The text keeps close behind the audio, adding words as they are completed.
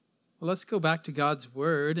Well, let's go back to God's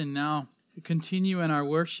Word and now continue in our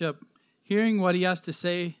worship, hearing what He has to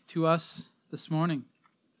say to us this morning.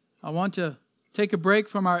 I want to take a break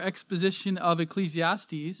from our exposition of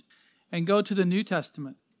Ecclesiastes and go to the New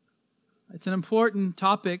Testament. It's an important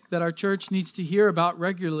topic that our church needs to hear about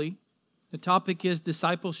regularly. The topic is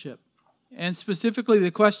discipleship. And specifically, the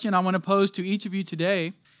question I want to pose to each of you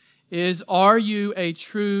today is, are you a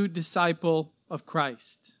true disciple of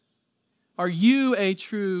Christ? Are you a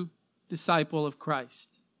true disciple of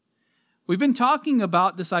Christ? We've been talking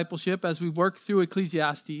about discipleship as we work through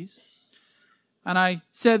Ecclesiastes. And I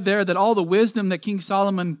said there that all the wisdom that King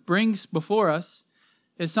Solomon brings before us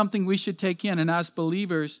is something we should take in. And as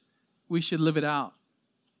believers, we should live it out.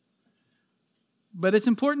 But it's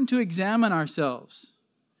important to examine ourselves,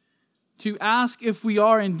 to ask if we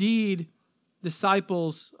are indeed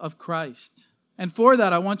disciples of Christ. And for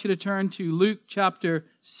that, I want you to turn to Luke chapter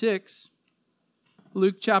 6.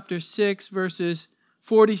 Luke chapter 6, verses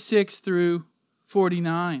 46 through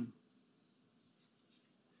 49.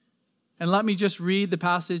 And let me just read the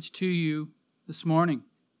passage to you this morning.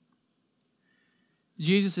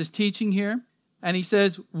 Jesus is teaching here, and He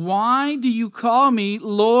says, "Why do you call me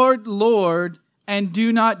Lord, Lord, and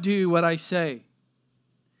do not do what I say?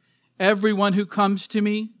 Everyone who comes to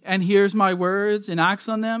me and hears my words and acts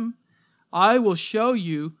on them, I will show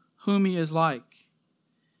you whom he is like.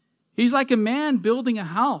 He's like a man building a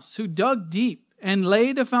house who dug deep and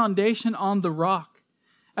laid a foundation on the rock.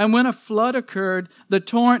 And when a flood occurred, the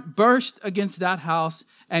torrent burst against that house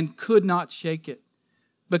and could not shake it,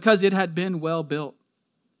 because it had been well built.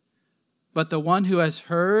 But the one who has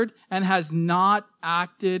heard and has not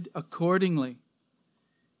acted accordingly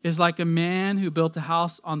is like a man who built a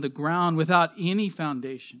house on the ground without any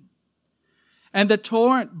foundation. And the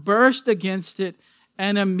torrent burst against it,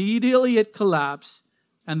 and immediately it collapsed,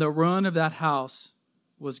 and the ruin of that house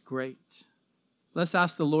was great." Let's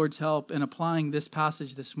ask the Lord's help in applying this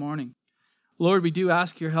passage this morning. Lord, we do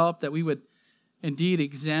ask your help that we would indeed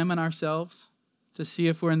examine ourselves to see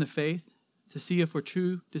if we're in the faith, to see if we're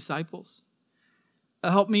true disciples.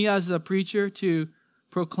 Help me as a preacher to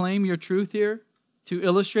proclaim your truth here, to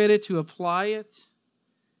illustrate it, to apply it.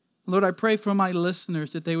 Lord, I pray for my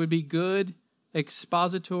listeners that they would be good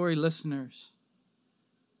expository listeners,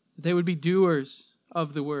 that they would be doers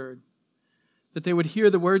of the word, that they would hear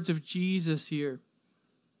the words of Jesus here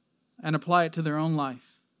and apply it to their own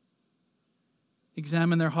life.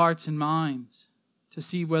 Examine their hearts and minds to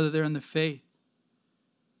see whether they're in the faith,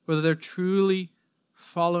 whether they're truly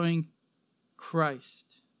following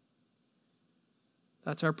Christ.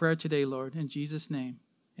 That's our prayer today, Lord. In Jesus' name,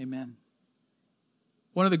 amen.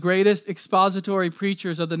 One of the greatest expository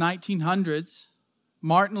preachers of the 1900s,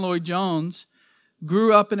 Martin Lloyd-Jones,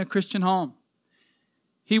 grew up in a Christian home.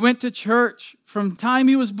 He went to church from the time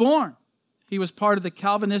he was born. He was part of the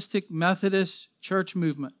Calvinistic Methodist church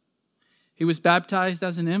movement. He was baptized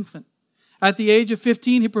as an infant. At the age of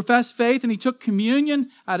 15, he professed faith and he took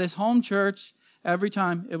communion at his home church every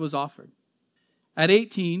time it was offered. At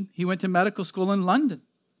 18, he went to medical school in London.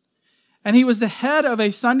 And he was the head of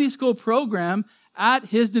a Sunday school program at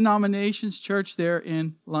his denomination's church there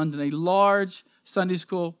in London, a large Sunday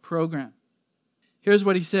school program. Here's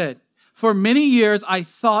what he said. "For many years, I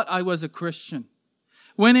thought I was a Christian,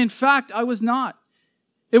 when in fact I was not.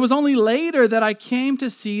 It was only later that I came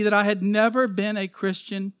to see that I had never been a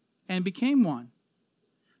Christian and became one.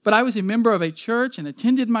 But I was a member of a church and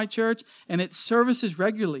attended my church and its services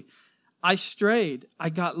regularly. I strayed, I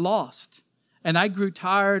got lost, and I grew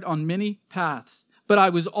tired on many paths. But I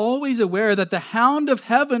was always aware that the hound of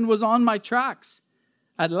heaven was on my tracks.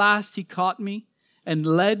 At last he caught me and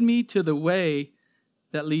led me to the way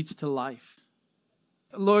that leads to life."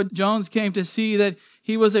 Lloyd-Jones came to see that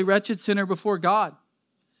he was a wretched sinner before God.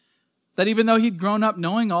 That even though he'd grown up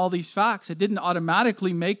knowing all these facts, it didn't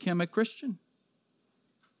automatically make him a Christian.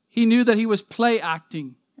 He knew that he was play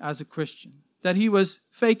acting as a Christian, that he was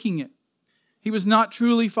faking it. He was not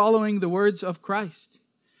truly following the words of Christ.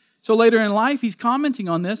 So later in life, he's commenting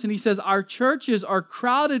on this, and he says, "Our churches are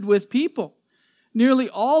crowded with people, nearly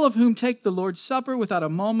all of whom take the Lord's Supper without a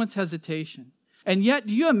moment's hesitation. And yet,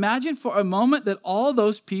 do you imagine for a moment that all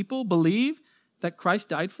those people believe that Christ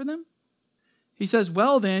died for them?" He says,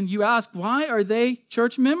 "Well then, you ask, why are they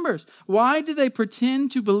church members? Why do they pretend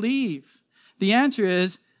to believe?" The answer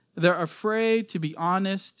is, they're afraid to be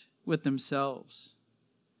honest with themselves.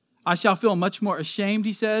 "I shall feel much more ashamed,"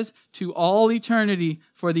 he says, "to all eternity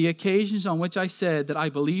for the occasions on which I said that I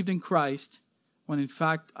believed in Christ, when in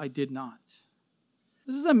fact I did not."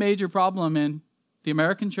 This is a major problem in the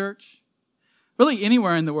American church, really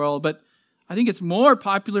anywhere in the world, but I think it's more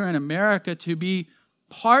popular in America to be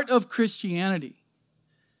part of Christianity,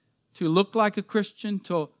 to look like a Christian,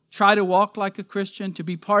 to try to walk like a Christian, to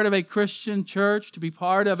be part of a Christian church, to be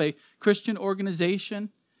part of a Christian organization,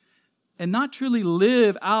 and not truly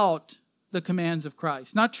live out the commands of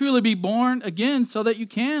Christ. Not truly be born again so that you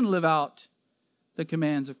can live out the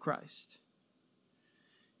commands of Christ.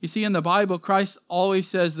 You see, in the Bible, Christ always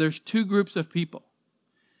says there's two groups of people.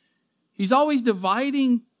 He's always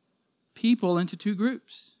dividing people into two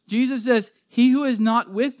groups. Jesus says, he who is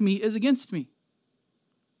not with me is against me.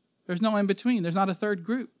 There's no in between. There's not a third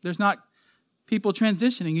group. There's not people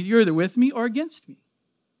transitioning. You're either with me or against me.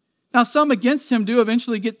 Now, some against him do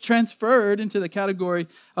eventually get transferred into the category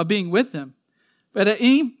of being with him. But at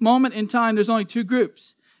any moment in time, there's only two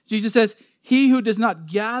groups. Jesus says, he who does not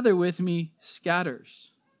gather with me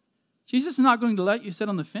scatters. Jesus is not going to let you sit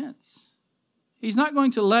on the fence. He's not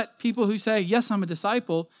going to let people who say, yes, I'm a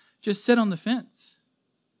disciple, just sit on the fence.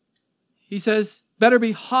 He says, better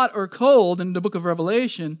be hot or cold in the book of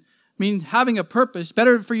Revelation, means having a purpose.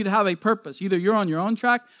 Better for you to have a purpose. Either you're on your own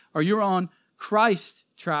track or you're on Christ's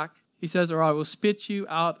track. He says, or I will spit you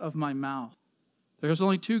out of my mouth. There's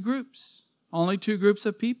only two groups. Only two groups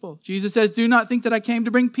of people. Jesus says, do not think that I came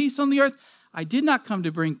to bring peace on the earth. I did not come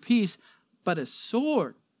to bring peace, but a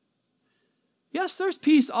sword. Yes, there's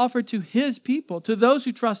peace offered to his people, to those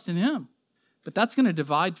who trust in him. But that's going to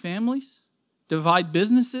divide families, divide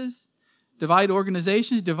businesses, divide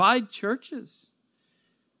organizations, divide churches.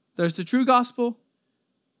 There's the true gospel,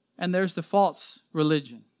 and there's the false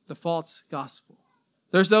religion, the false gospel.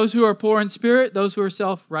 There's those who are poor in spirit, those who are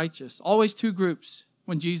self-righteous. Always two groups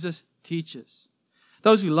when Jesus teaches.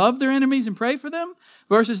 Those who love their enemies and pray for them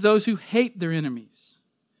versus those who hate their enemies.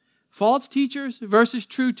 False teachers versus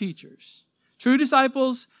true teachers. True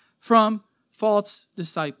disciples from false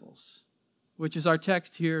disciples, which is our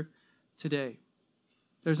text here today.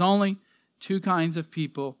 There's only two kinds of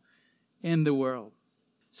people in the world.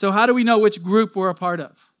 So how do we know which group we're a part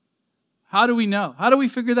of? How do we know? How do we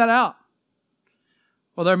figure that out?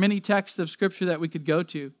 Well, there are many texts of Scripture that we could go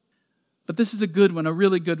to, but this is a good one, a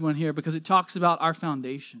really good one here, because it talks about our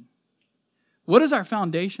foundation. What does our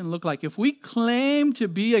foundation look like? If we claim to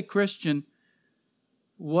be a Christian,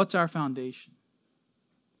 what's our foundation?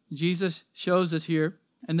 Jesus shows us here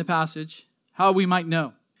in the passage how we might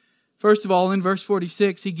know. First of all, in verse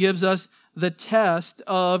 46, he gives us the test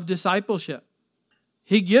of discipleship.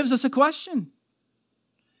 He gives us a question.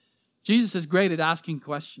 Jesus is great at asking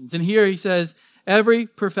questions. And here he says, every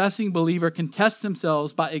professing believer can test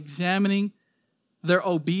themselves by examining their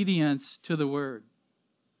obedience to the word.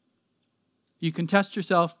 You can test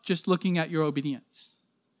yourself just looking at your obedience.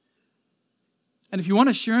 And if you want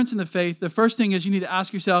assurance in the faith, the first thing is you need to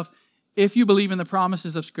ask yourself if you believe in the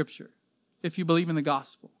promises of Scripture, if you believe in the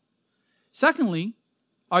gospel. Secondly,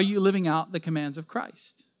 are you living out the commands of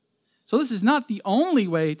Christ? So this is not the only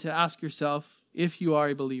way to ask yourself if you are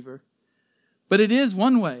a believer, but it is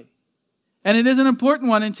one way. And it is an important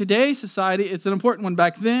one in today's society. It's an important one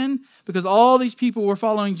back then because all these people were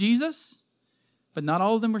following Jesus, but not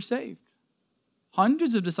all of them were saved.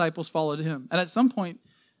 Hundreds of disciples followed him, and at some point,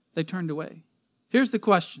 they turned away. Here's the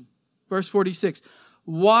question, verse 46.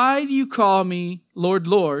 Why do you call me Lord,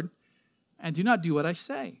 Lord, and do not do what I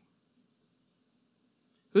say?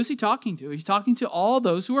 Who's he talking to? He's talking to all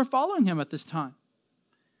those who are following him at this time.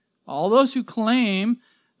 All those who claim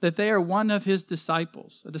that they are one of his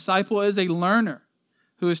disciples. A disciple is a learner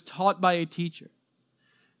who is taught by a teacher.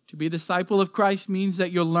 To be a disciple of Christ means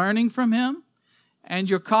that you're learning from him and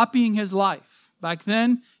you're copying his life. Back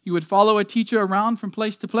then, you would follow a teacher around from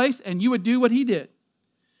place to place and you would do what he did.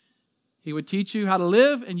 He would teach you how to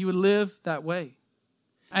live and you would live that way.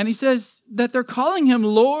 And he says that they're calling him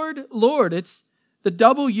Lord, Lord. It's the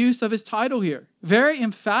double use of his title here. Very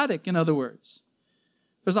emphatic, in other words.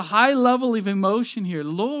 There's a high level of emotion here.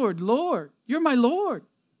 Lord, Lord, you're my Lord.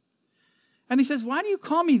 And he says, why do you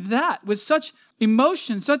call me that with such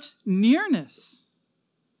emotion, such nearness?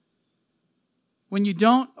 When you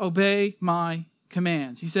don't obey my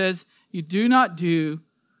commands. He says, you do not do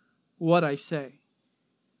what I say.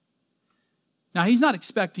 Now, he's not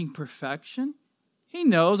expecting perfection. He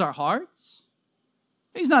knows our hearts.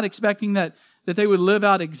 He's not expecting that they would live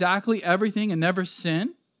out exactly everything and never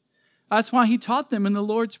sin. That's why he taught them in the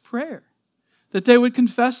Lord's Prayer, that they would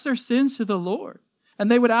confess their sins to the Lord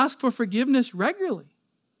and they would ask for forgiveness regularly.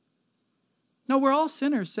 No, we're all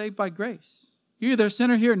sinners saved by grace. You're either a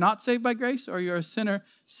sinner here not saved by grace or you're a sinner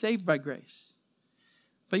saved by grace.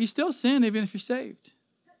 But you still sin even if you're saved.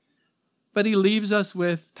 But he leaves us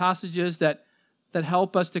with passages that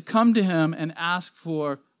help us to come to him and ask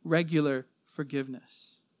for regular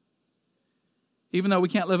forgiveness. Even though we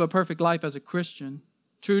can't live a perfect life as a Christian,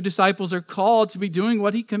 True disciples are called to be doing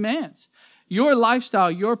what he commands. Your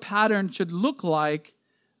lifestyle, your pattern should look like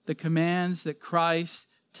the commands that Christ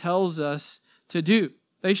tells us to do.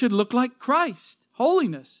 They should look like Christ.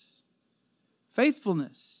 Holiness,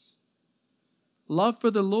 faithfulness, love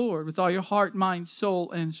for the Lord with all your heart, mind,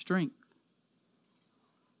 soul, and strength.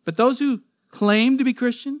 But those who claim to be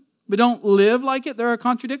Christian but don't live like it, they're a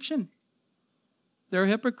contradiction. They're a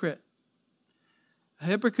hypocrite. A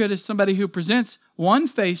hypocrite is somebody who presents one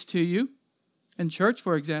face to you in church,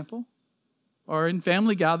 for example, or in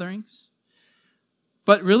family gatherings.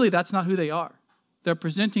 But really, that's not who they are. They're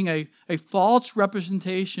presenting a false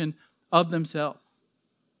representation of themselves.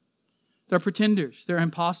 They're pretenders. They're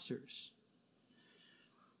imposters.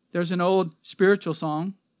 There's an old spiritual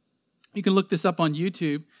song. You can look this up on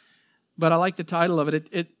YouTube, but I like the title of it.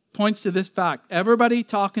 It points to this fact. Everybody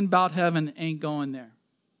talking about heaven ain't going there.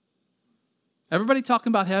 Everybody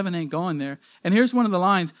talking about heaven ain't going there. And here's one of the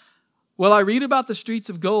lines. Well, I read about the streets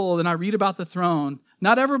of gold and I read about the throne.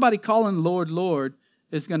 Not everybody calling Lord, Lord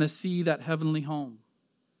is going to see that heavenly home.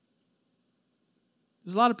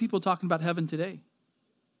 There's a lot of people talking about heaven today.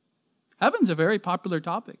 Heaven's a very popular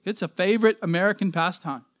topic. It's a favorite American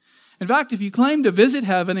pastime. In fact, if you claim to visit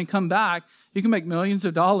heaven and come back, you can make millions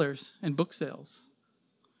of dollars in book sales.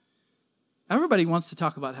 Everybody wants to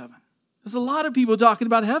talk about heaven. There's a lot of people talking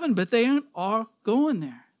about heaven, but they aren't all going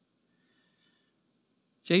there.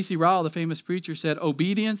 J.C. Ryle, the famous preacher, said,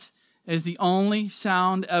 obedience is the only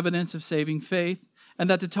sound evidence of saving faith, and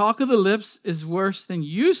that the talk of the lips is worse than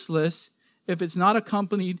useless if it's not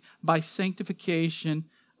accompanied by sanctification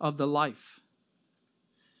of the life.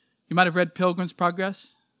 You might have read Pilgrim's Progress.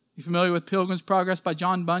 You familiar with Pilgrim's Progress by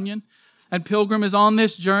John Bunyan? And Pilgrim is on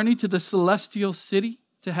this journey to the celestial city,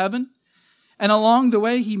 to heaven. And along the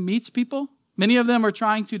way, he meets people. Many of them are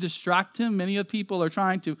trying to distract him. Many of the people are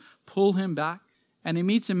trying to pull him back. And he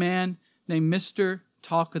meets a man named Mr.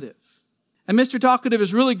 Talkative. And Mr. Talkative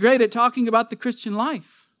is really great at talking about the Christian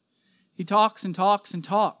life. He talks and talks and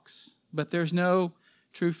talks, but there's no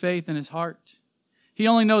true faith in his heart. He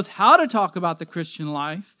only knows how to talk about the Christian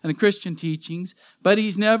life and the Christian teachings, but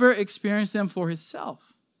he's never experienced them for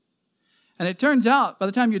himself. And it turns out, by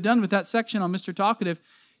the time you're done with that section on Mr. Talkative,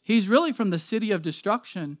 he's really from the city of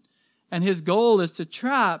destruction, and his goal is to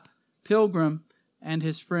trap Pilgrim and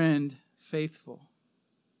his friend Faithful.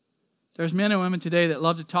 There's men and women today that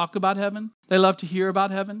love to talk about heaven. They love to hear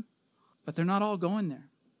about heaven, but they're not all going there.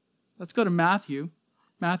 Let's go to Matthew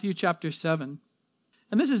chapter 7.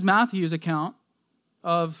 And this is Matthew's account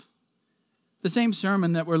of the same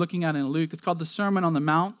sermon that we're looking at in Luke. It's called the Sermon on the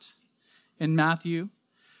Mount in Matthew,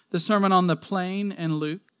 the Sermon on the Plain in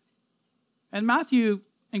Luke. And Matthew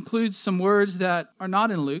includes some words that are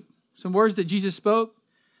not in Luke, some words that Jesus spoke,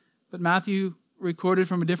 but Matthew recorded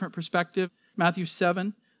from a different perspective. Matthew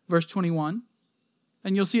 7, verse 21.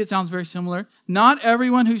 And you'll see it sounds very similar. Not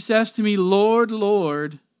everyone who says to me, Lord,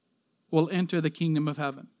 Lord, will enter the kingdom of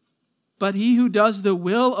heaven, but he who does the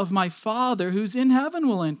will of my Father who's in heaven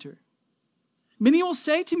will enter. Many will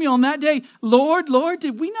say to me on that day, Lord, Lord,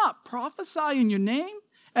 did we not prophesy in your name?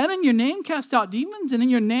 And in your name cast out demons, and in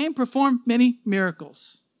your name perform many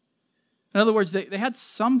miracles. In other words, they had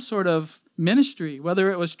some sort of ministry.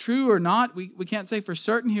 Whether it was true or not, we can't say for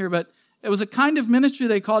certain here, but it was a kind of ministry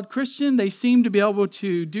they called Christian. They seemed to be able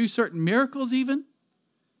to do certain miracles even.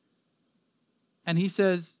 And he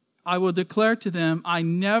says, I will declare to them, I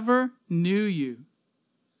never knew you.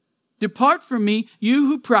 Depart from me, you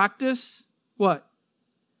who practice what?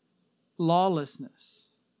 Lawlessness.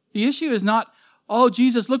 The issue is not, oh,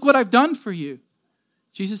 Jesus, look what I've done for you.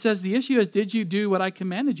 Jesus says the issue is, did you do what I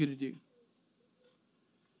commanded you to do?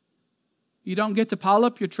 You don't get to pile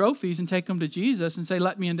up your trophies and take them to Jesus and say,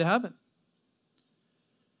 let me into heaven.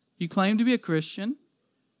 You claim to be a Christian,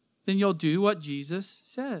 then you'll do what Jesus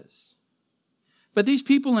says. But these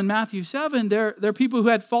people in Matthew 7, they're people who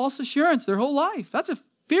had false assurance their whole life. That's a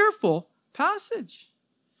fearful passage.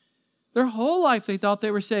 Their whole life they thought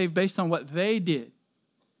they were saved based on what they did.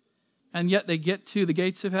 And yet they get to the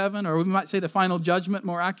gates of heaven, or we might say the final judgment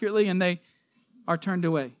more accurately, and they are turned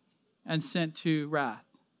away and sent to wrath.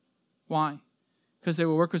 Why? Because they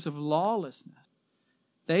were workers of lawlessness.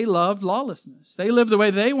 They loved lawlessness. They lived the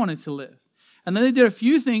way they wanted to live. And then they did a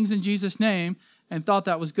few things in Jesus' name and thought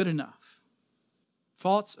that was good enough.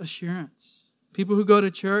 False assurance. People who go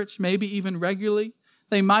to church, maybe even regularly,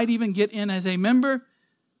 they might even get in as a member,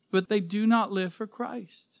 but they do not live for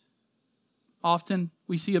Christ. Often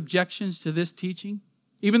we see objections to this teaching.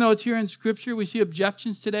 Even though it's here in Scripture, we see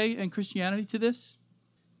objections today in Christianity to this.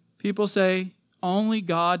 People say, only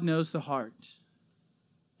God knows the heart.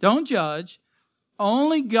 Don't judge.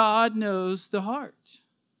 Only God knows the heart.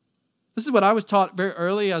 This is what I was taught very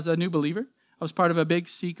early as a new believer. I was part of a big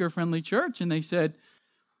seeker-friendly church, and they said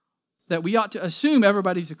that we ought to assume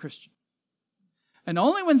everybody's a Christian. And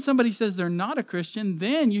only when somebody says they're not a Christian,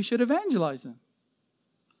 then you should evangelize them.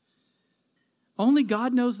 Only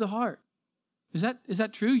God knows the heart. Is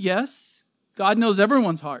that true? Yes. God knows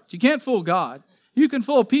everyone's heart. You can't fool God. You can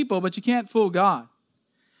fool people, but you can't fool God.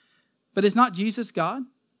 But is not Jesus God?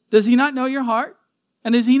 Does he not know your heart?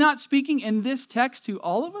 And is he not speaking in this text to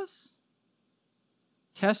all of us?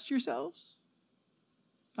 Test yourselves.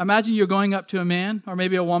 Imagine you're going up to a man or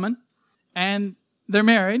maybe a woman, and they're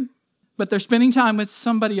married, but they're spending time with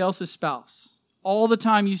somebody else's spouse. All the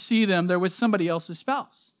time you see them, they're with somebody else's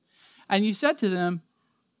spouse. And you said to them,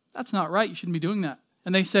 that's not right. You shouldn't be doing that.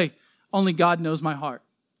 And they say, only God knows my heart.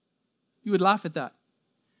 You would laugh at that.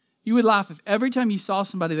 You would laugh if every time you saw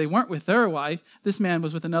somebody, they weren't with their wife, this man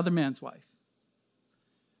was with another man's wife.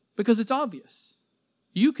 Because it's obvious.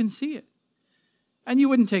 You can see it. And you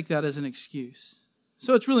wouldn't take that as an excuse.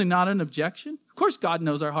 So it's really not an objection. Of course God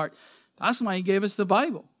knows our heart. That's why he gave us the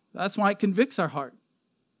Bible. That's why it convicts our heart.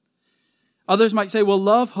 Others might say, well,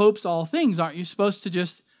 love hopes all things. Aren't you supposed to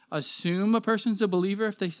just assume a person's a believer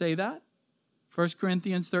if they say that? 1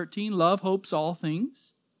 Corinthians 13, love hopes all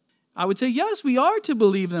things. I would say, yes, we are to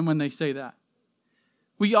believe them when they say that.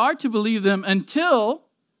 We are to believe them until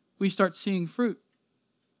we start seeing fruit.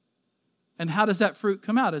 And how does that fruit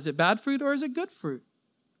come out? Is it bad fruit or is it good fruit?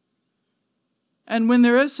 And when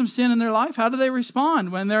there is some sin in their life, how do they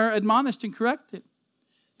respond when they're admonished and corrected?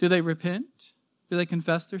 Do they repent? Do they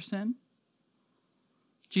confess their sin?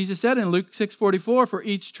 Jesus said in Luke 6:44, for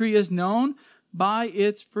each tree is known by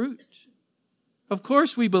its fruit. Of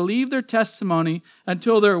course, we believe their testimony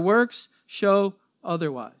until their works show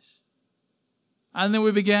otherwise. And then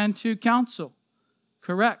we began to counsel,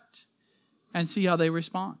 correct, and see how they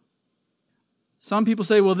respond. Some people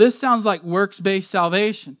say, well, this sounds like works-based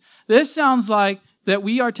salvation. This sounds like that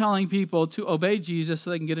we are telling people to obey Jesus so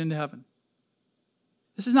they can get into heaven.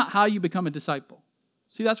 This is not how you become a disciple.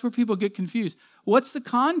 See, that's where people get confused. What's the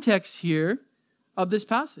context here of this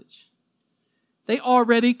passage? They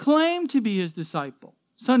already claim to be his disciple.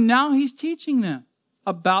 So now he's teaching them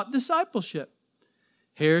about discipleship.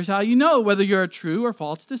 Here's how you know whether you're a true or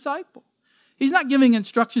false disciple. He's not giving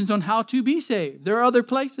instructions on how to be saved. There are other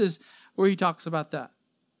places where he talks about that.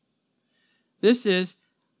 This is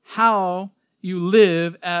how you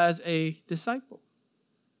live as a disciple.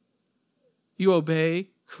 You obey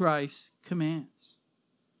Christ's commands.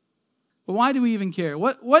 But why do we even care?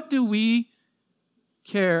 What do we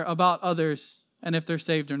care about others and if they're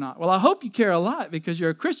saved or not? Well, I hope you care a lot because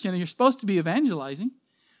you're a Christian and you're supposed to be evangelizing.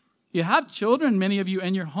 You have children, many of you,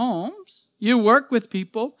 in your homes. You work with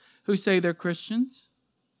people who say they're Christians.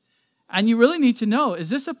 And you really need to know, is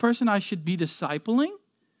this a person I should be discipling?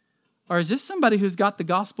 Or is this somebody who's got the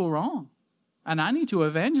gospel wrong? And I need to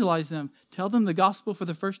evangelize them, tell them the gospel for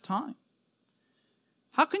the first time.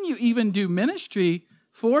 How can you even do ministry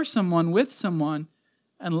for someone, with someone,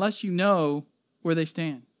 unless you know where they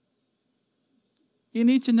stand? You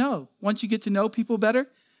need to know. Once you get to know people better,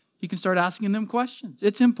 you can start asking them questions.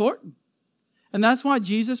 It's important. And that's why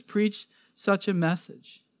Jesus preached such a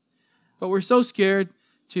message. But we're so scared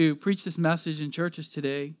to preach this message in churches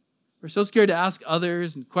today. We're so scared to ask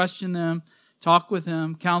others and question them, talk with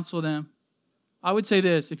them, counsel them. I would say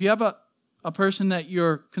this, if you have a person that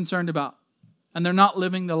you're concerned about and they're not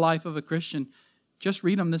living the life of a Christian, just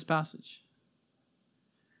read them this passage.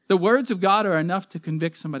 The words of God are enough to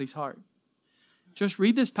convict somebody's heart. Just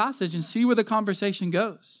read this passage and see where the conversation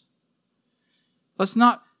goes. Let's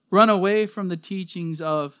not run away from the teachings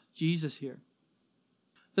of Jesus here.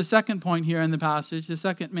 The second point here in the passage, the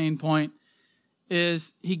second main point,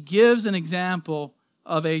 is he gives an example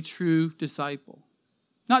of a true disciple.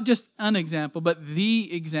 Not just an example, but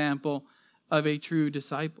the example of a true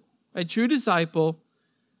disciple. A true disciple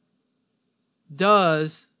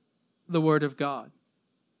does the Word of God.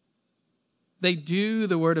 They do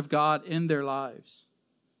the Word of God in their lives.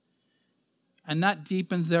 And that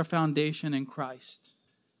deepens their foundation in Christ.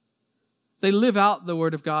 They live out the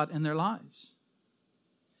Word of God in their lives.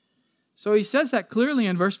 So he says that clearly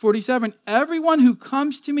in verse 47, everyone who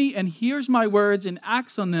comes to me and hears my words and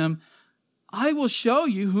acts on them, I will show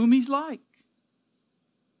you whom he's like.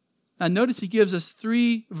 Now notice he gives us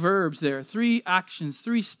 3 verbs there, 3 actions,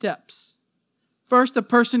 3 steps. First, a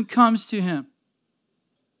person comes to him.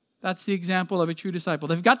 That's the example of a true disciple.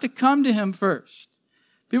 They've got to come to him first.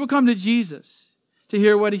 People come to Jesus to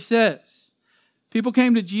hear what he says. People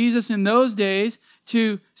came to Jesus in those days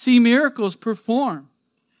to see miracles performed,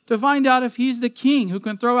 to find out if he's the king who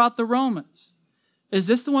can throw out the Romans. Is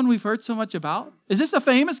this the one we've heard so much about? Is this the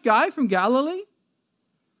famous guy from Galilee?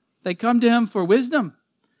 They come to him for wisdom.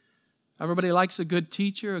 Everybody likes a good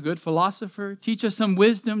teacher, a good philosopher. Teach us some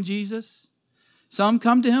wisdom, Jesus. Some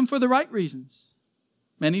come to him for the right reasons.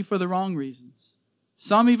 Many for the wrong reasons.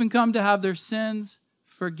 Some even come to have their sins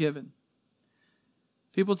forgiven.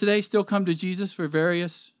 People today still come to Jesus for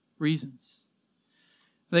various reasons.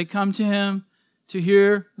 They come to him to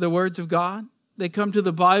hear the words of God. They come to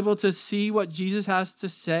the Bible to see what Jesus has to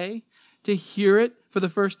say, to hear it for the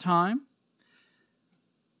first time.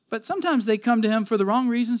 But sometimes they come to him for the wrong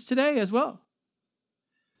reasons today as well.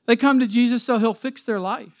 They come to Jesus so he'll fix their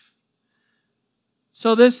life.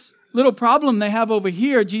 So this little problem they have over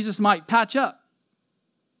here, Jesus might patch up.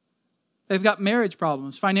 They've got marriage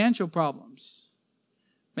problems, financial problems,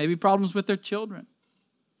 maybe problems with their children.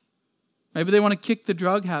 Maybe they want to kick the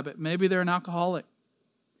drug habit. Maybe they're an alcoholic.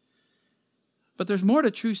 But there's more to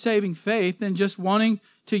true saving faith than just wanting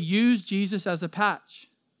to use Jesus as a patch.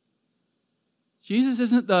 Jesus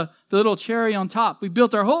isn't the little cherry on top. We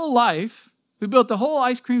built our whole life. We built the whole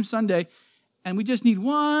ice cream sundae, and we just need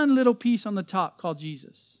one little piece on the top called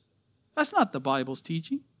Jesus. That's not the Bible's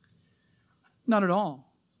teaching. Not at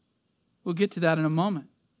all. We'll get to that in a moment.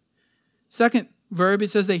 Second verb, it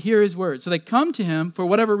says they hear his word. So they come to him for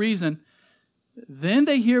whatever reason. Then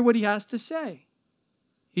they hear what he has to say.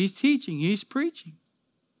 He's teaching. He's preaching.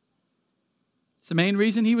 It's the main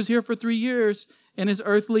reason he was here for 3 years in his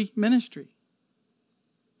earthly ministry.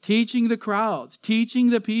 Teaching the crowds, teaching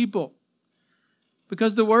the people.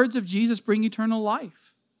 Because the words of Jesus bring eternal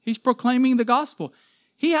life. He's proclaiming the gospel.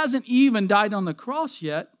 He hasn't even died on the cross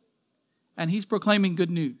yet, and he's proclaiming good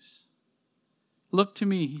news. Look to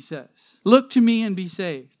me, he says. Look to me and be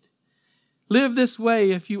saved. Live this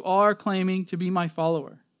way if you are claiming to be my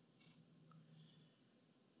follower.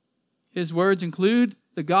 His words include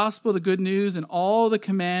the gospel, the good news, and all the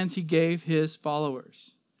commands he gave his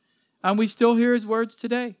followers. And we still hear his words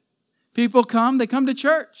today. People come, they come to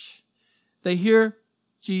church. They hear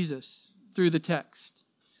Jesus through the text.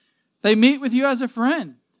 They meet with you as a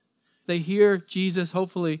friend. They hear Jesus,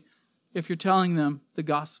 hopefully, if you're telling them the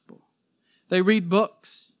gospel. They read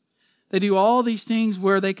books. They do all these things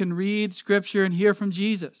where they can read Scripture and hear from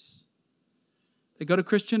Jesus. They go to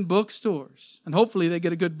Christian bookstores, and hopefully they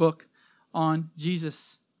get a good book on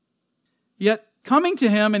Jesus. Yet, coming to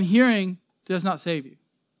him and hearing does not save you.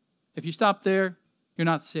 If you stop there, you're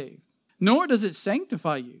not saved. Nor does it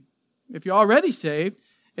sanctify you. If you're already saved,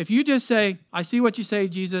 if you just say, I see what you say,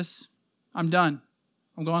 Jesus, I'm done.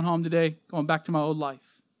 I'm going home today, going back to my old life.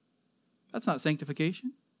 That's not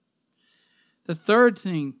sanctification. The third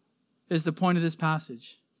thing is the point of this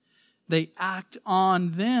passage. They act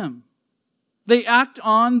on them. They act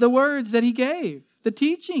on the words that he gave, the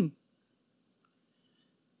teaching.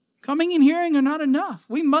 Coming and hearing are not enough.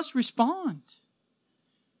 We must respond.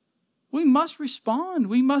 We must respond.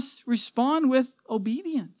 We must respond with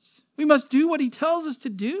obedience. We must do what he tells us to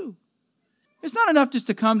do. It's not enough just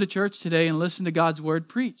to come to church today and listen to God's word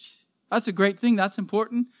preach. That's a great thing. That's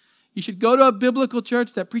important. You should go to a biblical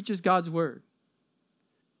church that preaches God's word.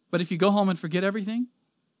 But if you go home and forget everything,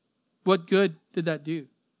 what good did that do?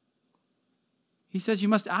 He says you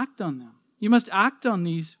must act on them. You must act on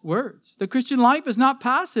these words. The Christian life is not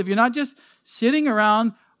passive. You're not just sitting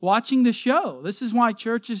around watching the show. This is why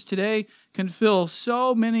churches today can fill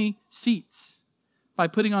so many seats by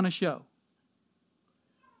putting on a show.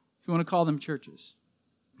 If you want to call them churches.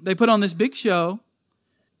 They put on this big show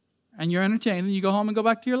and you're entertained and you go home and go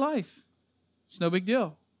back to your life. It's no big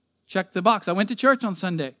deal. Check the box. I went to church on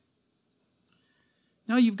Sunday.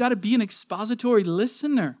 No, you've got to be an expository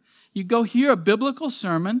listener. You go hear a biblical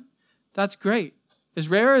sermon. That's great. As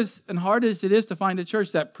rare as and hard as it is to find a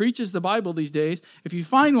church that preaches the Bible these days, if you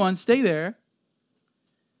find one, stay there.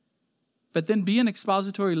 But then be an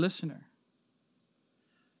expository listener.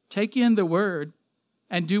 Take in the word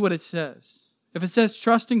and do what it says. If it says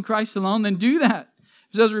trust in Christ alone, then do that.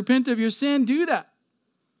 If it says repent of your sin, do that.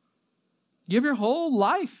 Give your whole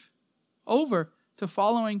life over to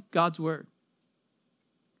following God's word.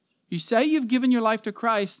 You say you've given your life to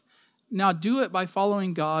Christ, now do it by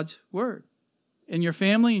following God's word. In your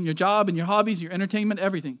family, in your job, in your hobbies, your entertainment,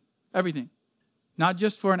 everything. Everything. Not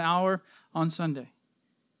just for an hour on Sunday.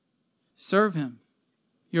 Serve him.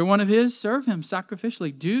 You're one of his, serve him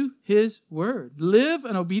sacrificially. Do his word. Live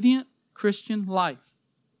an obedient Christian life.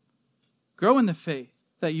 Grow in the faith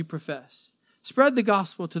that you profess. Spread the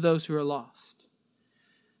gospel to those who are lost.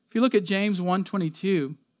 If you look at James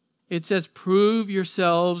 1:22, it says, prove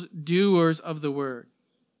yourselves doers of the word.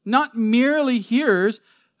 Not merely hearers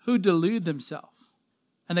who delude themselves.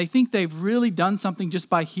 And they think they've really done something just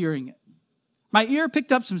by hearing it. My ear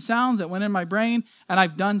picked up some sounds that went in my brain, and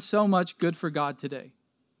I've done so much good for God today.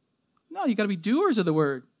 No, you got to be doers of the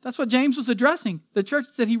word. That's what James was addressing. The church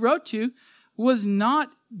that he wrote to was not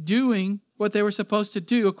doing what they were supposed to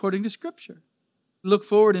do according to Scripture. Look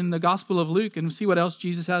forward in the Gospel of Luke and see what else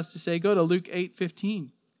Jesus has to say. Go to Luke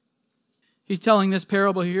 8:15. He's telling this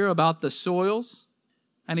parable here about the soils.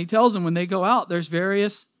 And he tells them when they go out, there's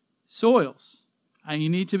various soils. And you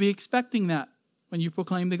need to be expecting that when you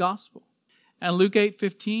proclaim the gospel. And Luke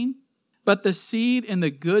 8:15, but the seed in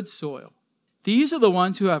the good soil. These are the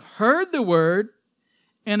ones who have heard the word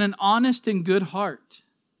in an honest and good heart.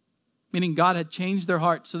 Meaning God had changed their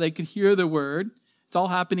heart so they could hear the word. It's all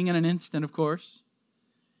happening in an instant, of course.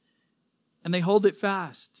 And they hold it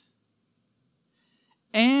fast.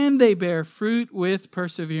 And they bear fruit with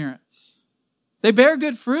perseverance. They bear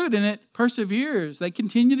good fruit and it perseveres. They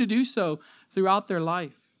continue to do so throughout their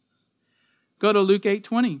life. Go to Luke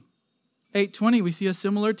 8:20. 8:20, we see a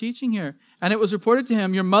similar teaching here. And it was reported to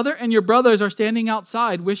him, your mother and your brothers are standing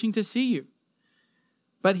outside wishing to see you.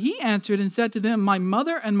 But he answered and said to them, my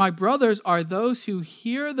mother and my brothers are those who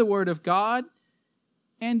hear the word of God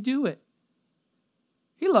and do it.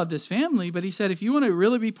 He loved his family, but he said, if you want to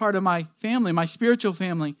really be part of my family, my spiritual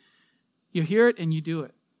family, you hear it and you do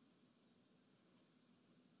it.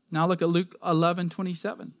 Now look at Luke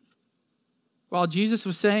 11:27. While Jesus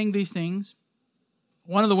was saying these things,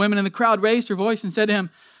 one of the women in the crowd raised her voice and said to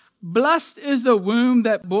him, blessed is the womb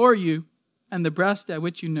that bore you and the breast at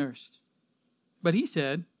which you nursed. But he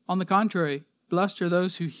said, on the contrary, blessed are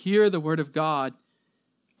those who hear the word of God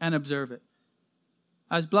and observe it.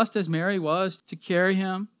 As blessed as Mary was to carry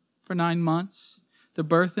him for 9 months, to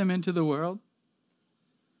birth him into the world,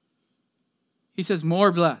 he says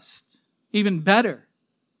more blessed, even better,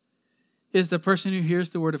 is the person who hears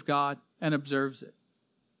the word of God and observes it,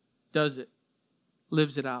 does it,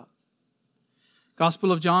 lives it out.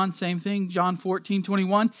 Gospel of John, same thing, John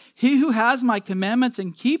 14:21. He who has my commandments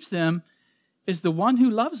and keeps them is the one who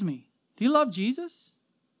loves me. Do you love Jesus?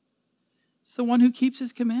 It's the one who keeps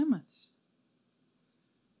his commandments.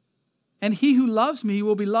 And he who loves me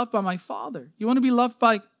will be loved by my Father. You want to be loved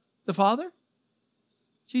by the Father?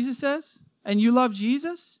 Jesus says. And you love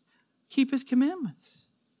Jesus? Keep his commandments.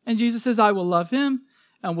 And Jesus says, I will love him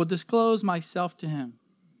and will disclose myself to him.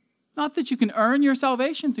 Not that you can earn your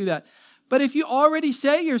salvation through that. But if you already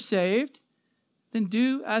say you're saved, then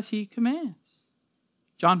do as he commands.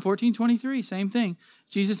 John 14:23, same thing.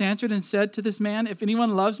 Jesus answered and said to this man, if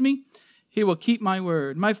anyone loves me, he will keep my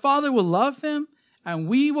word. My Father will love him, and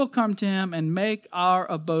we will come to him and make our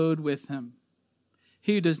abode with him.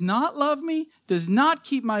 He who does not love me does not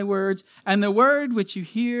keep my words, and the word which you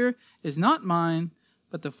hear is not mine,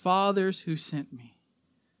 but the Father's who sent me.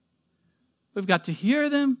 We've got to hear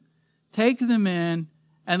them, take them in,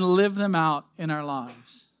 and live them out in our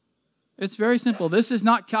lives. It's very simple. This is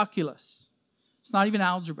not calculus. It's not even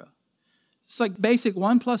algebra. It's like basic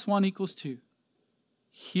 1 + 1 = 2.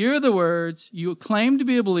 Hear the words, you claim to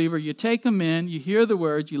be a believer, you take them in, you hear the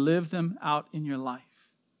words, you live them out in your life.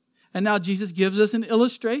 And now Jesus gives us an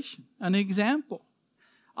illustration, an example.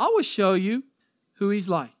 I will show you who he's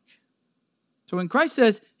like. So when Christ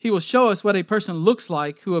says he will show us what a person looks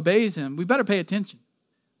like who obeys him, we better pay attention.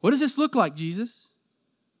 What does this look like, Jesus?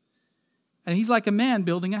 And he's like a man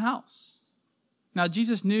building a house. Now,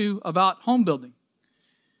 Jesus knew about home building.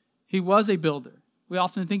 He was a builder. We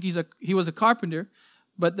often think he was a carpenter,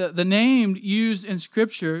 but the name used in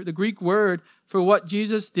Scripture, the Greek word for what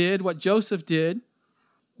Jesus did, what Joseph did,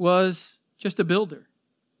 was just a builder,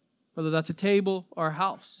 whether that's a table or a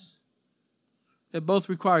house. It both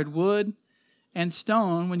required wood and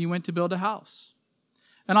stone when you went to build a house.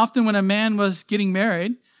 And often when a man was getting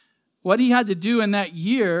married, what he had to do in that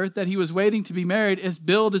year that he was waiting to be married is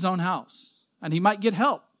build his own house. And he might get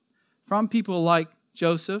help from people like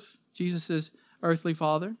Joseph, Jesus' earthly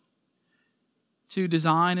father, to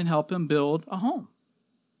design and help him build a home.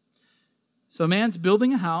 So a man's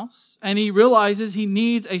building a house, and he realizes he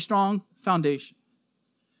needs a strong foundation.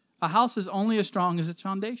 A house is only as strong as its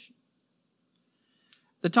foundation.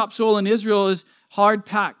 The topsoil in Israel is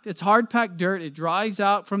hard-packed. It's hard-packed dirt. It dries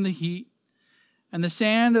out from the heat. And the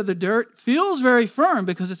sand or the dirt feels very firm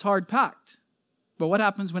because it's hard-packed. But what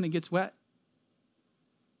happens when it gets wet?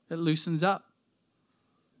 It loosens up.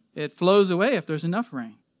 It flows away if there's enough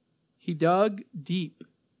rain. He dug deep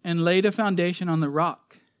and laid a foundation on the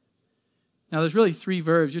rock. Now, there's really 3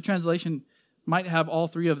 verbs. Your translation might have all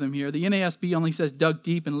 3 of them here. The NASB only says dug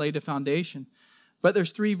deep and laid a foundation. But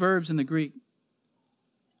there's 3 verbs in the Greek.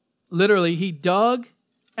 Literally, he dug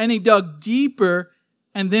and he dug deeper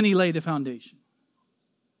and then he laid a foundation.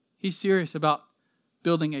 He's serious about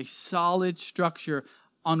building a solid structure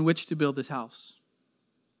on which to build his house.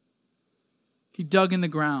 He dug in the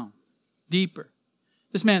ground deeper.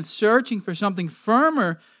 This man's searching for something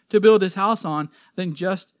firmer to build his house on than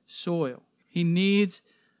just soil. He needs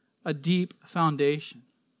a deep foundation.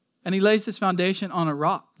 And he lays this foundation on a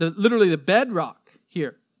rock, literally the bedrock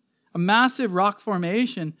here. A massive rock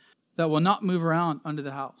formation that will not move around under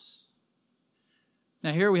the house.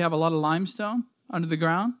 Now here we have a lot of limestone under the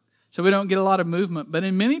ground, so we don't get a lot of movement. But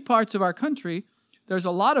in many parts of our country, there's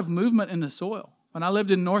a lot of movement in the soil. When I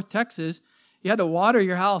lived in North Texas, you had to water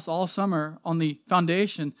your house all summer on the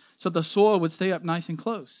foundation so the soil would stay up nice and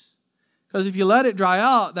close. Because if you let it dry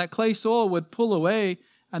out, that clay soil would pull away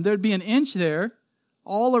and there'd be an inch there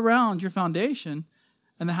all around your foundation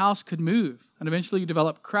and the house could move. And eventually you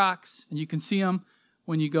develop cracks and you can see them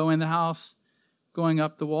when you go in the house going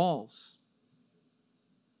up the walls.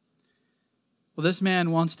 Well, this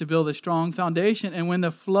man wants to build a strong foundation. And when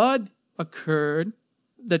the flood occurred,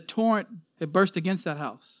 the torrent, it burst against that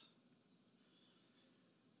house.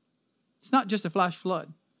 It's not just a flash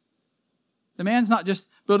flood. The man's not just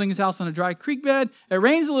building his house on a dry creek bed. It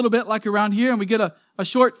rains a little bit like around here and we get a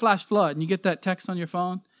short flash flood. And you get that text on your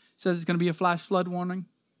phone. It says it's going to be a flash flood warning.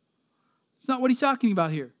 It's not what he's talking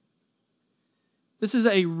about here. This is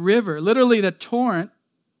a river. Literally the torrent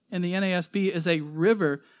in the NASB is a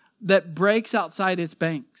river that breaks outside its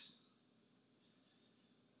banks.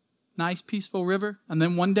 Nice, peaceful river. And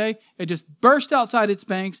then one day it just bursts outside its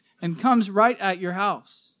banks and comes right at your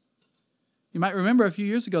house. You might remember a few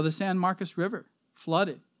years ago, the San Marcos River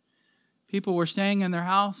flooded. People were staying in their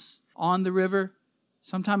house on the river.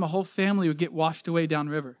 Sometime a whole family would get washed away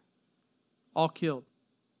downriver. All killed.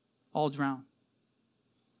 All drowned.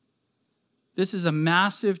 This is a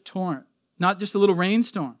massive torrent, not just a little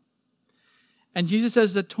rainstorm. And Jesus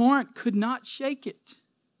says the torrent could not shake it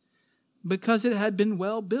because it had been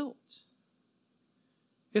well built.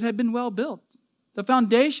 It had been well built. The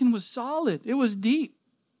foundation was solid. It was deep.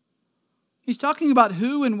 He's talking about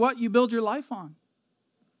who and what you build your life on.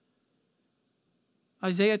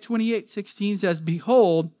 Isaiah 28:16 says,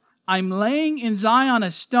 "Behold, I'm laying in Zion a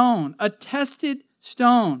stone, a tested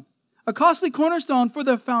stone, a costly cornerstone for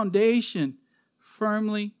the foundation,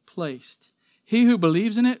 firmly placed. He who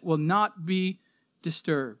believes in it will not be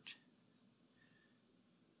disturbed."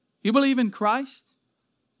 You believe in Christ?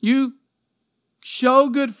 You show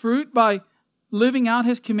good fruit by living out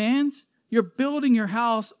His commands? You're building your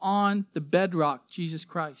house on the bedrock, Jesus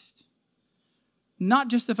Christ. Not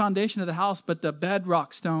just the foundation of the house, but the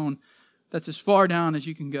bedrock stone that's as far down as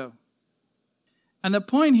you can go. And the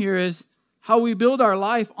point here is how we build our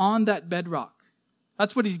life on that bedrock.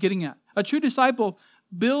 That's what he's getting at. A true disciple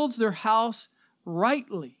builds their house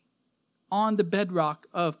rightly on the bedrock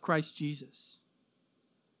of Christ Jesus.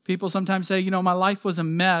 People sometimes say, my life was a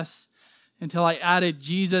mess until I added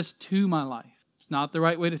Jesus to my life. It's not the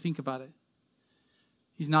right way to think about it.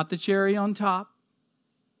 He's not the cherry on top.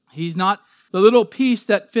 He's not the little piece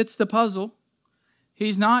that fits the puzzle.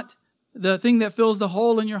 He's not the thing that fills the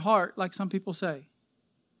hole in your heart, like some people say.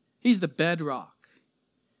 He's the bedrock.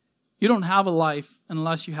 You don't have a life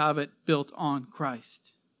unless you have it built on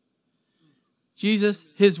Christ. Jesus,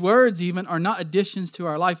 His words even, are not additions to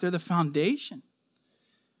our life. They're the foundation.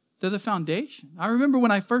 They're the foundation. I remember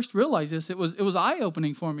when I first realized this, it was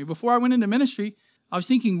eye-opening for me. Before I went into ministry, I was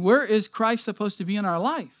thinking, where is Christ supposed to be in our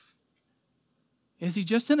life? Is He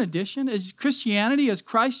just an addition? Is Christianity, is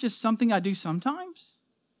Christ just something I do sometimes?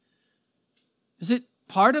 Is it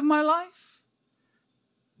part of my life?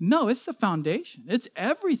 No, it's the foundation. It's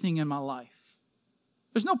everything in my life.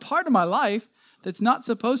 There's no part of my life that's not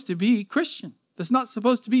supposed to be Christian, that's not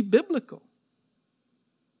supposed to be biblical.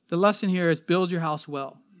 The lesson here is build your house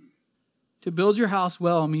well. To build your house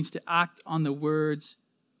well means to act on the words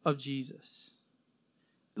of Jesus.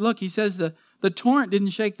 Look, he says the torrent didn't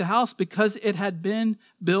shake the house because it had been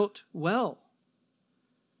built well.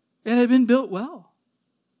 It had been built well.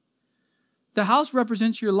 The house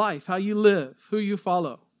represents your life, how you live, who you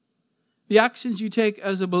follow, the actions you take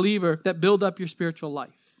as a believer that build up your spiritual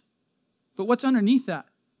life. But what's underneath that?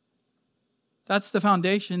 That's the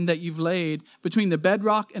foundation that you've laid between the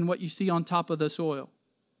bedrock and what you see on top of the soil.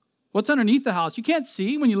 What's underneath the house? You can't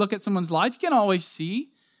see when you look at someone's life. You can't always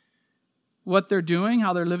see what they're doing,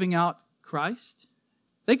 how they're living out Christ.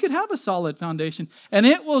 They could have a solid foundation, and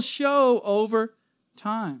it will show over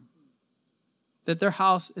time that their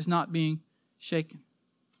house is not being shaken.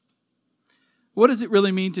 What does it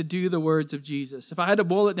really mean to do the words of Jesus? If I had to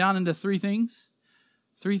boil it down into three things.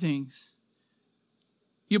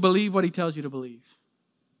 You believe what He tells you to believe.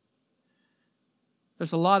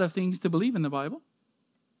 There's a lot of things to believe in the Bible.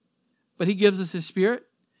 but he gives us his Spirit.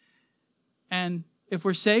 And if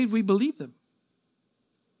we're saved, we believe them.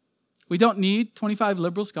 We don't need 25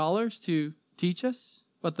 liberal scholars to teach us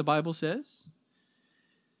what the Bible says.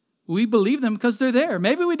 We believe them because they're there.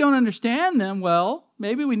 Maybe we don't understand them well.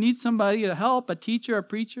 Maybe we need somebody to help, a teacher, a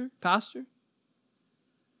preacher, pastor.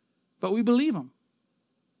 But we believe them.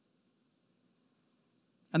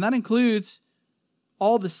 And that includes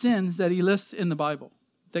all the sins that he lists in the Bible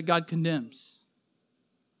that God condemns.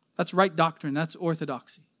 That's right doctrine. That's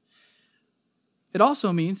orthodoxy. It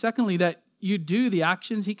also means, secondly, that you do the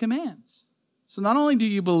actions he commands. So not only do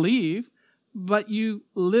you believe, but you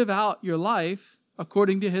live out your life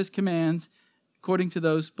according to his commands, according to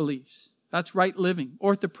those beliefs. That's right living,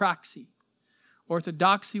 orthopraxy.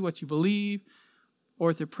 Orthodoxy, what you believe.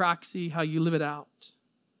 Orthopraxy, how you live it out.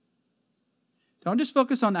 Don't just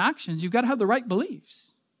focus on actions. You've got to have the right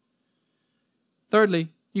beliefs. Thirdly,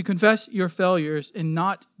 you confess your failures in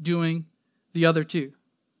not doing the other two.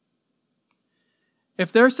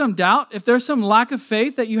 If there's some doubt, if there's some lack of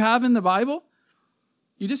faith that you have in the Bible,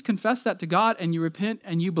 you just confess that to God and you repent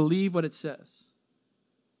and you believe what it says.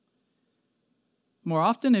 More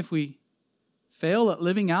often, if we fail at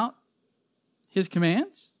living out his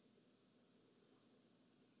commands,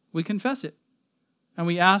 we confess it and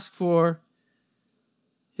we ask for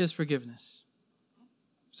his forgiveness.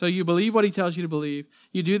 So you believe what he tells you to believe,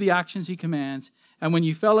 you do the actions he commands, and when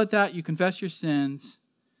you fail at that, you confess your sins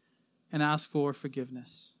and ask for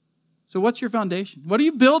forgiveness. So what's your foundation? What are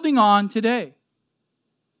you building on today?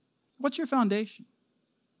 What's your foundation?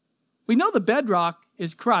 We know the bedrock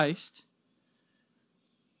is Christ,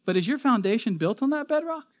 but is your foundation built on that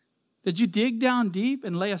bedrock? Did you dig down deep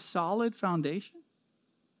and lay a solid foundation?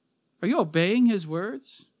 Are you obeying his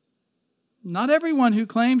words? Not everyone who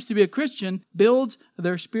claims to be a Christian builds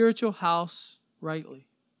their spiritual house rightly.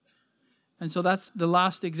 And so that's the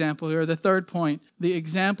last example here, the third point, the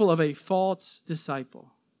example of a false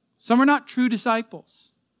disciple. Some are not true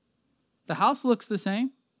disciples. The house looks the same.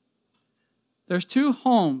 There's two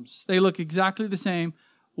homes. They look exactly the same.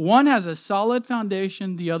 One has a solid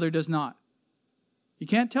foundation, the other does not. You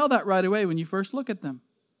can't tell that right away when you first look at them.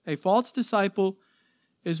 A false disciple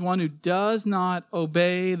is one who does not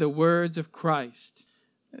obey the words of Christ.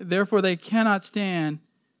 Therefore, they cannot stand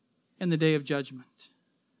in the day of judgment.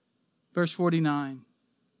 Verse 49.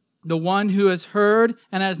 The one who has heard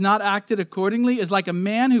and has not acted accordingly is like a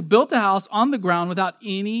man who built a house on the ground without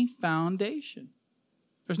any foundation.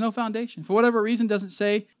 There's no foundation. For whatever reason, doesn't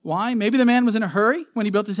say why. Maybe the man was in a hurry when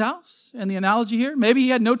he built his house. And the analogy here, maybe he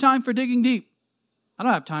had no time for digging deep. I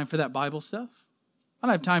don't have time for that Bible stuff. I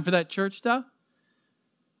don't have time for that church stuff.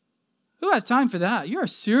 Who has time for that? You're a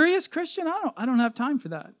serious Christian? I don't have time for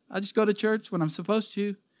that. I just go to church when I'm supposed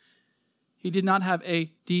to. He did not have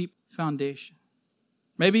a deep foundation.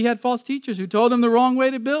 Maybe he had false teachers who told him the wrong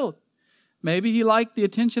way to build. Maybe he liked the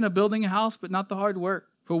attention of building a house, but not the hard work.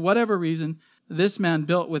 For whatever reason, this man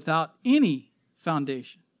built without any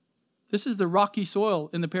foundation. This is the rocky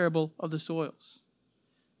soil in the parable of the soils.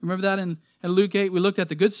 Remember that in Luke 8, we looked at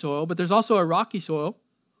the good soil, but there's also a rocky soil.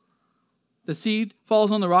 The seed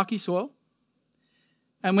falls on the rocky soil.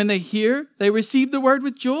 And when they hear, they receive the word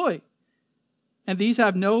with joy. And these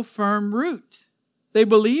have no firm root. They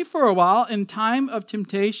believe for a while. In time of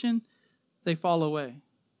temptation, they fall away.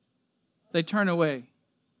 They turn away.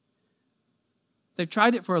 They've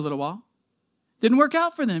tried it for a little while. Didn't work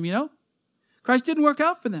out for them, Christ didn't work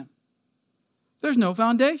out for them. There's no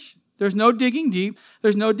foundation. There's no digging deep.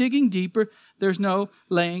 There's no digging deeper. There's no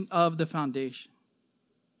laying of the foundation.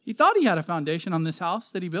 He thought he had a foundation on this house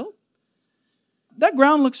that he built. That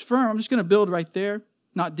ground looks firm. I'm just going to build right there,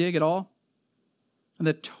 not dig at all. And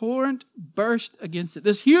the torrent burst against it.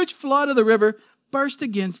 This huge flood of the river burst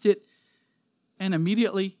against it, and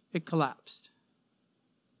immediately it collapsed.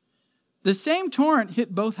 The same torrent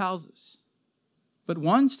hit both houses, but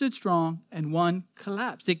one stood strong and one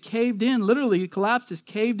collapsed. It caved in, literally it collapsed, it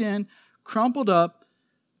caved in, crumpled up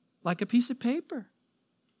like a piece of paper.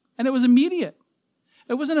 And it was immediate.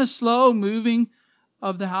 It wasn't a slow moving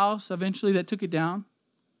of the house eventually that took it down.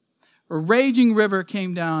 A raging river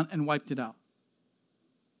came down and wiped it out.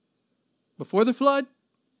 Before the flood,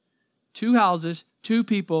 2 houses, 2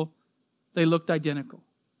 people, they looked identical.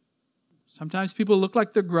 Sometimes people look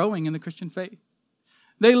like they're growing in the Christian faith.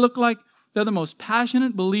 They look like they're the most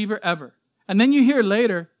passionate believer ever. And then you hear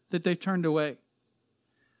later that they've turned away.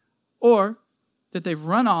 Or that they've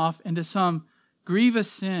run off into some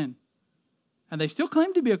grievous sin. And they still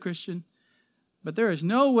claim to be a Christian, but there is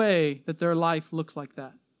no way that their life looks like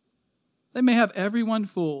that. They may have everyone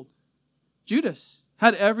fooled. Judas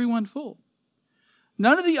had everyone fooled.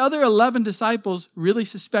 None of the other 11 disciples really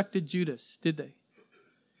suspected Judas, did they?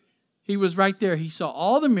 He was right there. He saw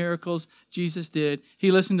all the miracles Jesus did.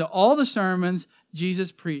 He listened to all the sermons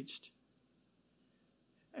Jesus preached.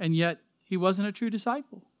 And yet, he wasn't a true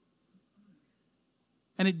disciple.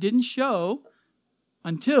 And it didn't show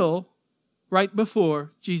until right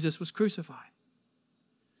before Jesus was crucified.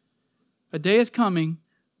 A day is coming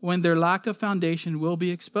when their lack of foundation will be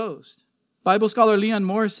exposed. Bible scholar Leon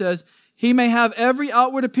Morris says, he may have every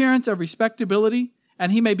outward appearance of respectability,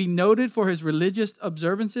 and he may be noted for his religious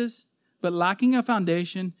observances, but lacking a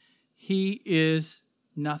foundation, he is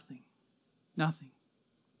nothing. Nothing.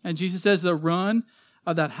 And Jesus says the ruin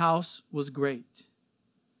of that house was great.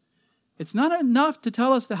 It's not enough to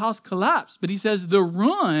tell us the house collapsed, but he says the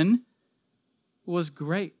ruin was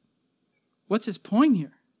great. What's his point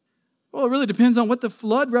here? Well, it really depends on what the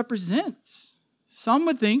flood represents. Some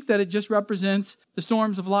would think that it just represents the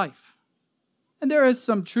storms of life. And there is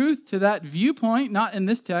some truth to that viewpoint, not in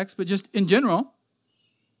this text, but just in general.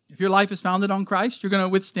 If your life is founded on Christ, you're going to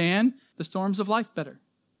withstand the storms of life better.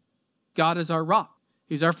 God is our rock.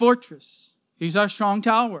 He's our fortress. He's our strong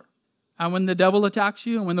tower. And when the devil attacks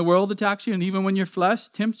you, and when the world attacks you, and even when your flesh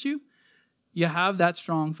tempts you, you have that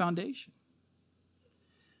strong foundation.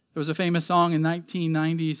 There was a famous song in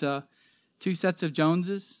 1990s, Two Sets of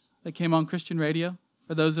Joneses, that came on Christian radio,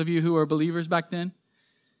 for those of you who were believers back then.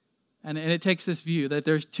 And it takes this view that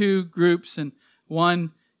there's two groups, and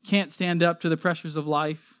one can't stand up to the pressures of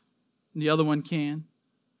life, and the other one can.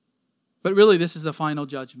 But really, this is the final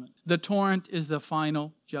judgment. The torrent is the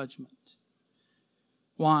final judgment.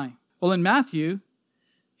 Why? Well, in Matthew,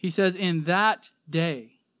 he says, in that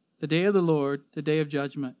day, the day of the Lord, the day of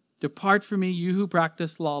judgment, depart from me, you who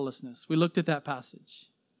practice lawlessness. We looked at that passage.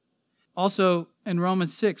 Also, in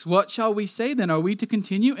Romans 6, what shall we say then? Are we to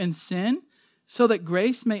continue in sin so that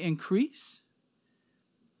grace may increase?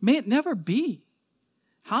 May it never be.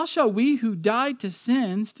 How shall we who died to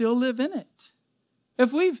sin still live in it?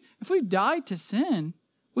 If we've died to sin,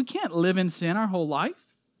 we can't live in sin our whole life.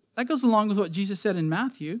 That goes along with what Jesus said in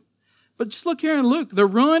Matthew. But just look here in Luke. The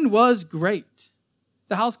ruin was great.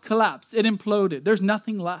 The house collapsed. It imploded. There's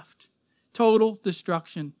nothing left. Total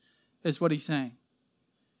destruction is what he's saying.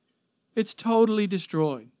 It's totally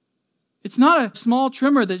destroyed. It's not a small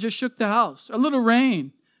tremor that just shook the house. A little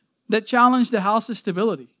rain that challenged the house's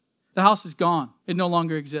stability. The house is gone. It no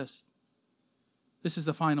longer exists. This is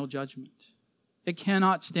the final judgment. It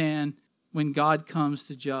cannot stand when God comes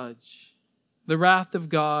to judge. The wrath of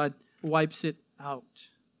God wipes it out.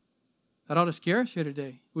 That ought to scare us here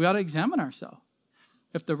today. We ought to examine ourselves.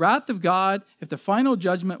 If the wrath of God, if the final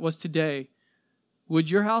judgment was today, would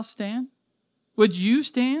your house stand? Would you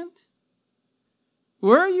stand?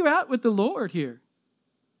 Where are you at with the Lord here?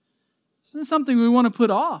 This isn't something we want to put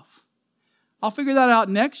off. I'll figure that out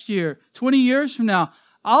next year, 20 years from now.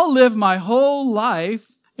 I'll live my whole life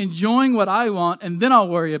enjoying what I want, and then I'll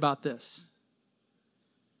worry about this.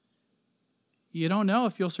 You don't know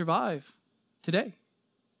if you'll survive today.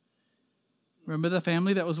 Remember the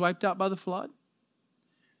family that was wiped out by the flood?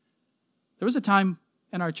 There was a time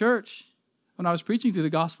in our church when I was preaching through the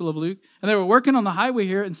Gospel of Luke, and they were working on the highway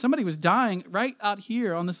here, and somebody was dying right out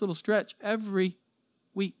here on this little stretch every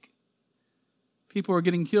week. People were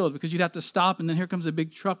getting killed because you'd have to stop, and then here comes a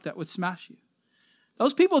big truck that would smash you.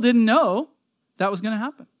 Those people didn't know that was going to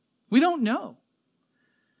happen. We don't know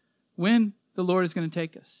when the Lord is going to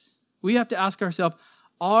take us. We have to ask ourselves,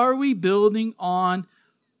 are we building on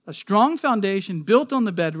a strong foundation built on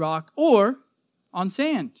the bedrock or on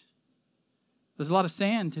sand? There's a lot of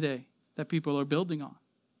sand today that people are building on.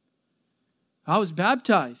 I was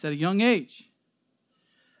baptized at a young age.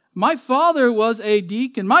 My father was a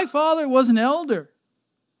deacon. My father was an elder.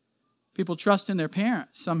 People trust in their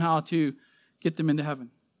parents somehow to get them into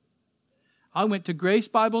heaven. I went to Grace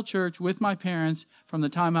Bible Church with my parents from the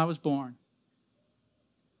time I was born.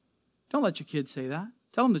 Don't let your kids say that.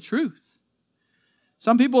 Tell them the truth.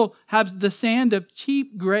 Some people have the sand of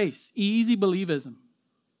cheap grace, easy believism.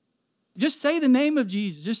 Just say the name of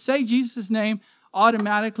Jesus. Just say Jesus' name.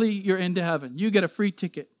 Automatically, you're into heaven. You get a free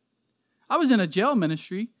ticket. I was in a jail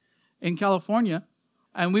ministry in California,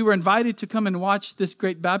 and we were invited to come and watch this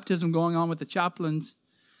great baptism going on with the chaplains,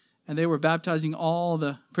 and they were baptizing all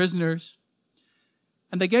the prisoners.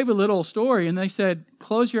 And they gave a little story, and they said,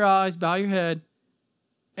 close your eyes, bow your head,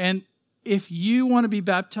 and if you want to be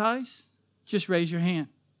baptized, just raise your hand.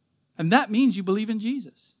 And that means you believe in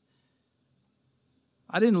Jesus.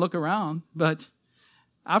 I didn't look around, but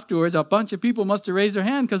afterwards, a bunch of people must have raised their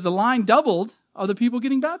hand because the line doubled of the people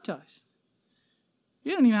getting baptized.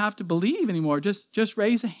 You don't even have to believe anymore. Just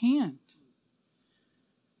raise a hand.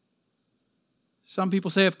 Some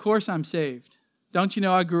people say, of course I'm saved. Don't you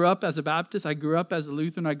know I grew up as a Baptist, I grew up as a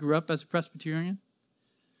Lutheran, I grew up as a Presbyterian?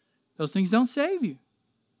 Those things don't save you.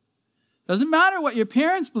 Doesn't matter what your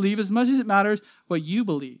parents believe as much as it matters what you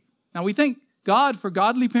believe. Now we thank God for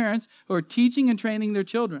godly parents who are teaching and training their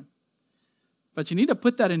children. But you need to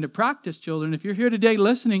put that into practice, children. If you're here today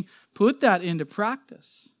listening, put that into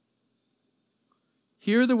practice.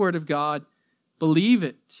 Hear the word of God. Believe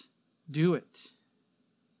it. Do it.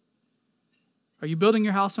 Are you building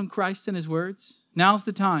your house on Christ and His words? Now's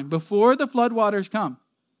the time. Before the floodwaters come.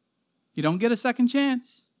 You don't get a second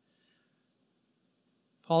chance.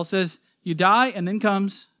 Paul says, you die and then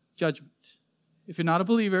comes judgment. If you're not a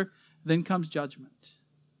believer, then comes judgment.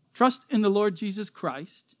 Trust in the Lord Jesus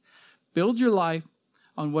Christ. Build your life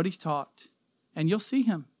on what He's taught, and you'll see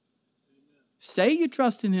Him. Say you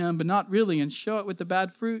trust in Him, but not really, and show it with the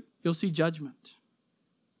bad fruit, you'll see judgment.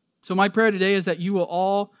 So my prayer today is that you will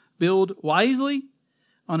all build wisely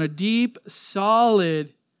on a deep,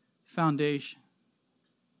 solid foundation.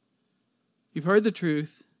 You've heard the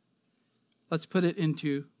truth. Let's put it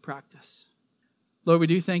into practice. Lord, we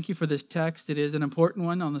do thank You for this text. It is an important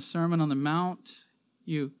one on the Sermon on the Mount.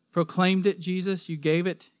 You proclaimed it, Jesus. You gave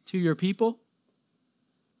it to Your people.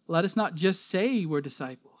 Let us not just say we're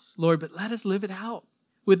disciples, Lord, but let us live it out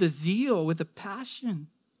with a zeal, with a passion,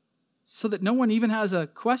 so that no one even has a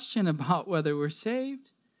question about whether we're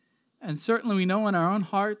saved. And certainly we know in our own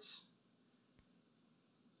hearts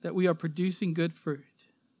that we are producing good fruit.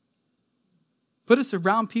 Put us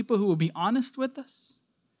around people who will be honest with us,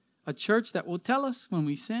 a church that will tell us when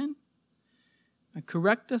we sin and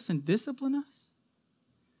correct us and discipline us.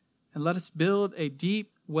 And let us build a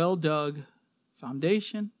deep, well-dug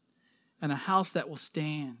foundation and a house that will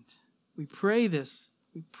stand. We pray this,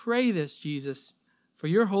 Jesus, for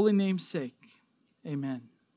Your holy name's sake. Amen.